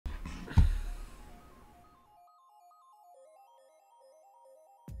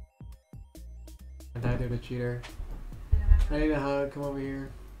I died to the cheater. I need a hug. Come over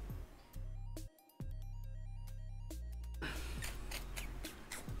here.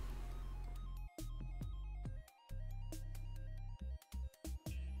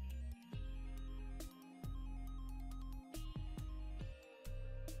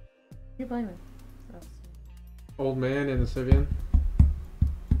 Who you playing with? Old man and the Civian.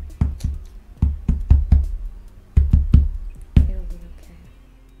 It'll be okay.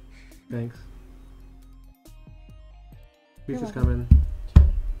 Thanks. Pizza's welcome. coming.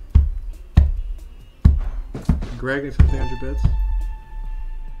 Greg needs some 300 bits.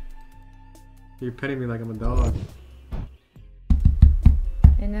 You're petting me like I'm a dog.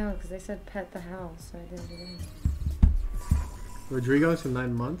 I know, because they said pet the house, so I did it again. Rodrigo's in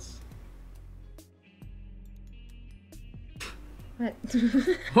 9 months. What?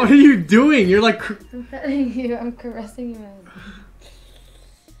 What are you doing? You're like. I'm petting you. I'm caressing your head.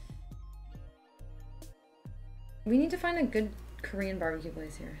 We need to find a good Korean barbecue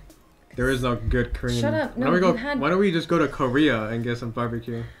place here. There is no good Korean. Shut up. No, why don't we just go to Korea and get some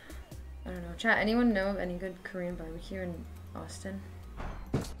barbecue? I don't know. Chat, anyone know of any good Korean barbecue in Austin?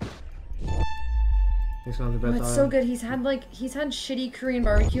 It's not the Oh, best. it's so good. He's had shitty Korean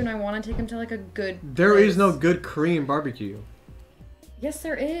barbecue and I want to take him to like a good There place. is no good Korean barbecue. Yes,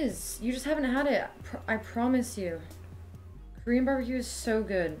 there is. You just haven't had it. I promise you. Korean barbecue is so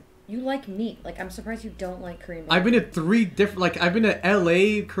good. You like meat. Like, I'm surprised you don't like Korean barbecue. I've been to 3 different, like, I've been to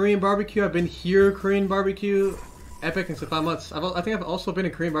LA Korean barbecue, I've been here Korean barbecue, epic in 5 months. I think I've also been to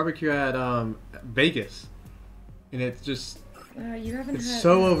Korean barbecue at Vegas. And it's just, you haven't it's had,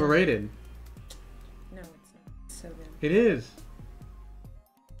 so overrated. No, it's not. It's so good. It is.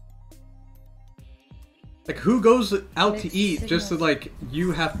 Like, who goes out to eat just to, like,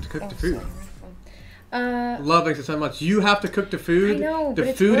 you have to cook the food? Sorry. Love thanks so much. You have to cook the food. I know, the but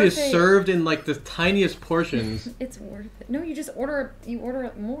it's food worth is it. served in like the tiniest portions. It's worth it. No, you just order. You order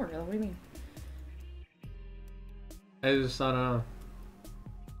it more. What do you mean? I don't know.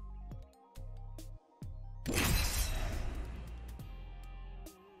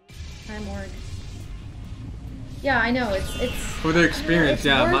 Time org. Yeah, I know. It's For the experience, it's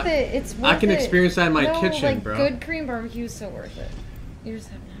yeah. worth it. It's worth I can it. experience that in my kitchen, like, bro. Good Korean barbecue is so worth it. You just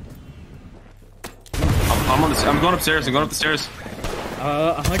haven't had it. I'm going upstairs. I'm going up the stairs.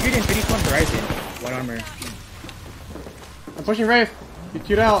 151 Horizon. 1 armor. I'm pushing Wraith. You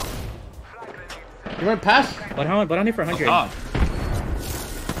queued out. You went past? But how many for 100? Oh,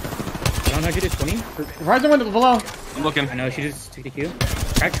 120? Horizon went below. I'm looking. I know, she just took the Q.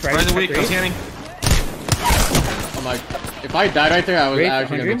 Cracked Horizon weak. I'm scanning. I'm like, if I died right there, I was Wraith,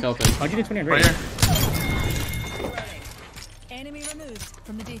 actually gonna be 100? tilted. 120 on Right Wraith. here. Enemy removed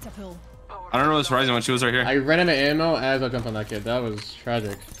from the data pool. I don't know this Horizon when she was right here. I ran out of ammo as I jumped on that kid. That was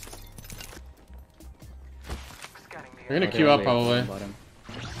tragic. They're gonna queue up probably.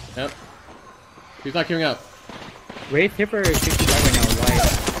 Yep. He's not queuing up. Wraith hit for 65 right now. Why?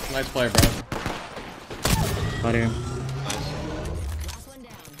 Nice play, bro. Got him.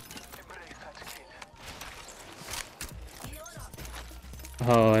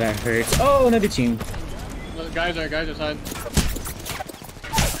 Oh, that hurts. Oh, another team. Guys are side.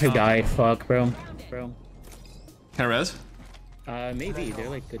 I died. Fuck, bro. Can I res? Maybe. They're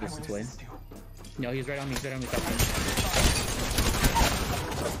like good distance away. No, he's right on me. He's right on me.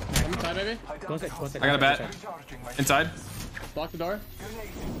 Inside, baby. Go inside, go inside. I got a bat. Inside. Block the door.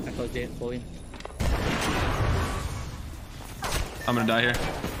 I closed it fully. I'm gonna die here.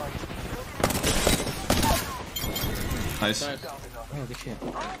 Nice. Nice. Oh, good shit.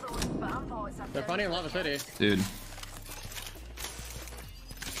 They're fighting in Lava City. Dude.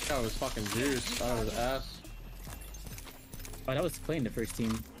 That was fucking juice out of his ass. Oh, that was playing the first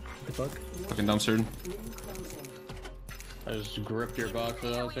team. What the fuck? Fucking dumpstered. I just gripped your box for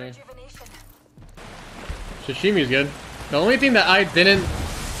that thing. Sashimi's good. The only thing that I didn't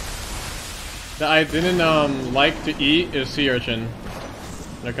like to eat is sea urchin.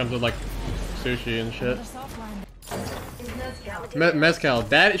 When it comes to like sushi and shit. Mezcal,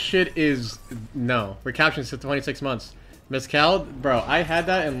 that shit is no. We're captioning since 26 months. Mezcal, bro, I had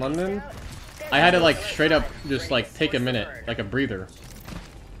that in London. I had to like straight up just like take a minute, like a breather,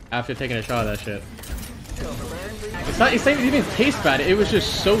 after taking a shot of that shit. It's not it didn't even taste bad. It was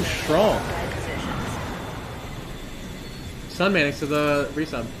just so strong. Sunman next to the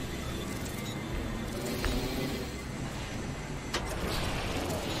resub.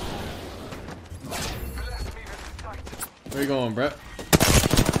 Where you going, Brett?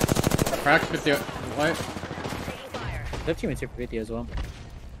 Crack 50. What? Left team is here for 50 as well.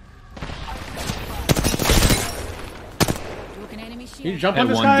 Broken enemy Can you shield. jump Hit on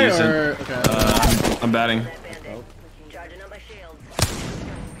this one guy decent. or okay? I'm batting. Charging up my shields.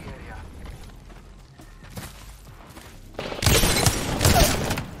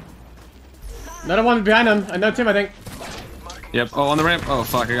 Another one behind him. Another team, I think. Yep. Oh, on the ramp. Oh,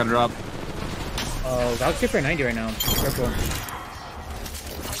 fuck. I got to drop. Oh, Valk's good for 90 right now. Careful.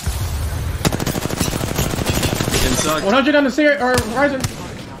 Getting sucked. 100 on the Seer or Horizon.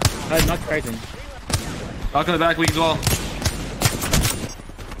 Not surprising. Valk in the back, weak as well.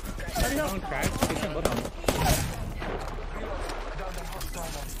 Someone crashed. They shouldn't look on.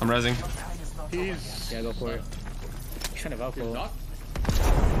 I'm rezzing. He's Yeah, go for it. He's trying to Valk low. knocked.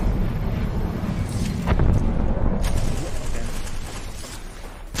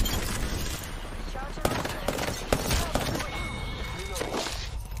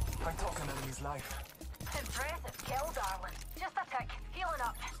 Impressive kill, darling. Just a tick. Healing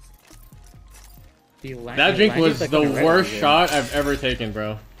up. That drink was the worst shot I've ever taken,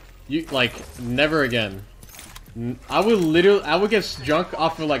 bro. You like never again. I would get junk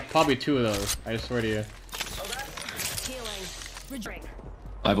off of like probably 2 of those. I swear to you. Healing. Drink.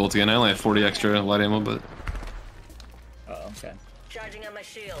 I have ult again. I only have 40 extra light ammo, but Oh, okay. Charging on my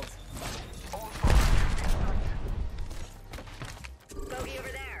shields. Bogey over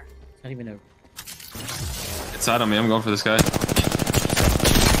there. It's not even a. it's side on me. I'm going for this guy.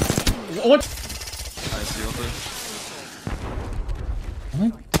 What? I see ult there.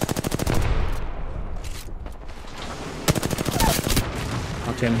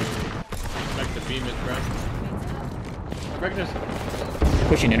 Knocked him. Like the beam is, bro. Breakers.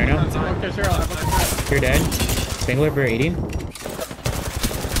 Pushing in right now. Okay, Cyril. You're dead. Spangler for 80.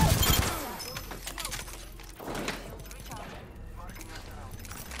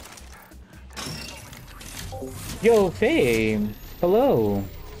 Yo, Faye. Hello.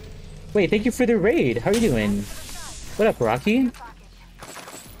 Wait, thank you for the raid. How are you doing? What up, Rocky?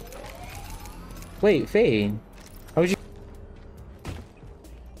 Wait, Faye. How was you?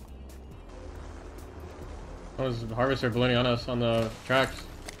 That was Harvester ballooning on us on the tracks.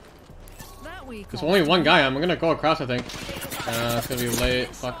 That week. There's only one guy. I'm gonna go across, I think. It's gonna be late.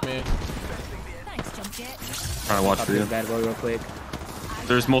 Fuck me. Thanks, jump jet. Trying to watch for you. Bad boy real quick.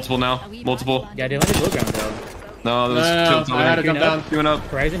 There's multiple now. Multiple. Yeah, they landed low ground though. No, there's No, I had to jump down. Queuing up.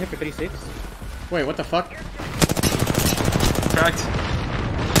 Horizon hit for 36. Wait, what the fuck? Cracked.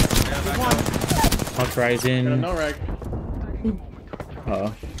 Hawk Got a Horizon. no rag. Uh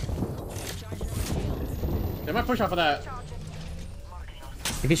oh. They might push off of that.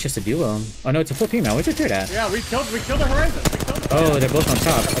 Maybe it's just a duo. Oh no, it's a full team now. Where's your third at? Yeah, we killed the Horizon. We killed the Oh, they're both on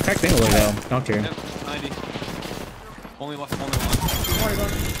top. I cracked Bangalore though. Knocked her. Yep, 90. Only left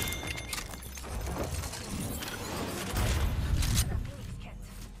one.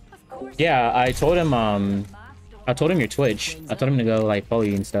 Yeah, I told him your Twitch. I told him to go like follow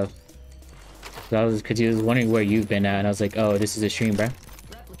you and stuff. So that was because he was wondering where you've been at, and I was like, oh, this is a stream, bro.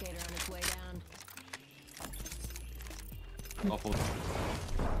 Replicator on its way down. Awful.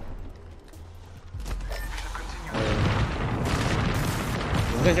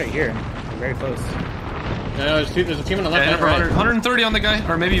 You guys right here. Very close. No, there's a team on the left Yeah, and for right. 100, 130 on the guy,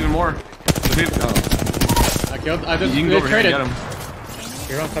 or maybe even more. Oh, I killed. I just you can go over here traded. and get him.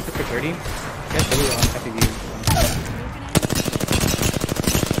 You're on top for 30. Yes, blue on top of you.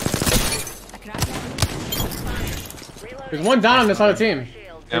 There's one down on this other team.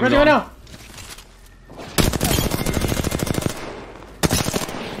 Yeah, I'm Everybody right going. now.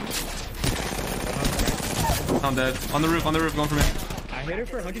 I'm dead. On the roof, going for me. I hit her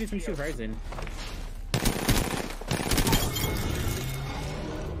for 122 Horizon.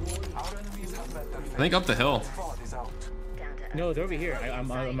 I think up the hill. No, they're over here. I'm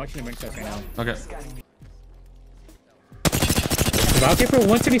watching the rank stats right now. Okay. Valk here for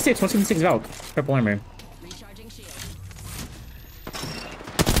 176. 176 Valk. Purple armor. Recharging shield.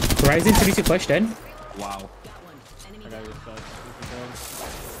 Horizon 72 flush dead. Wow. Got one. Enemy I down. got this stuff.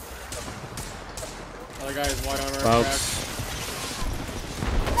 Other guy is white armor. Wow. cracked.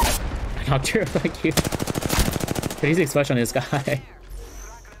 I knocked her like you. 36 flush on this guy.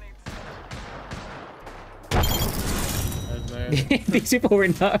 There's nice. These people were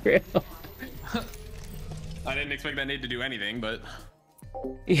not real. I didn't expect that nade to do anything, but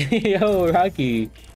Yo, Rocky.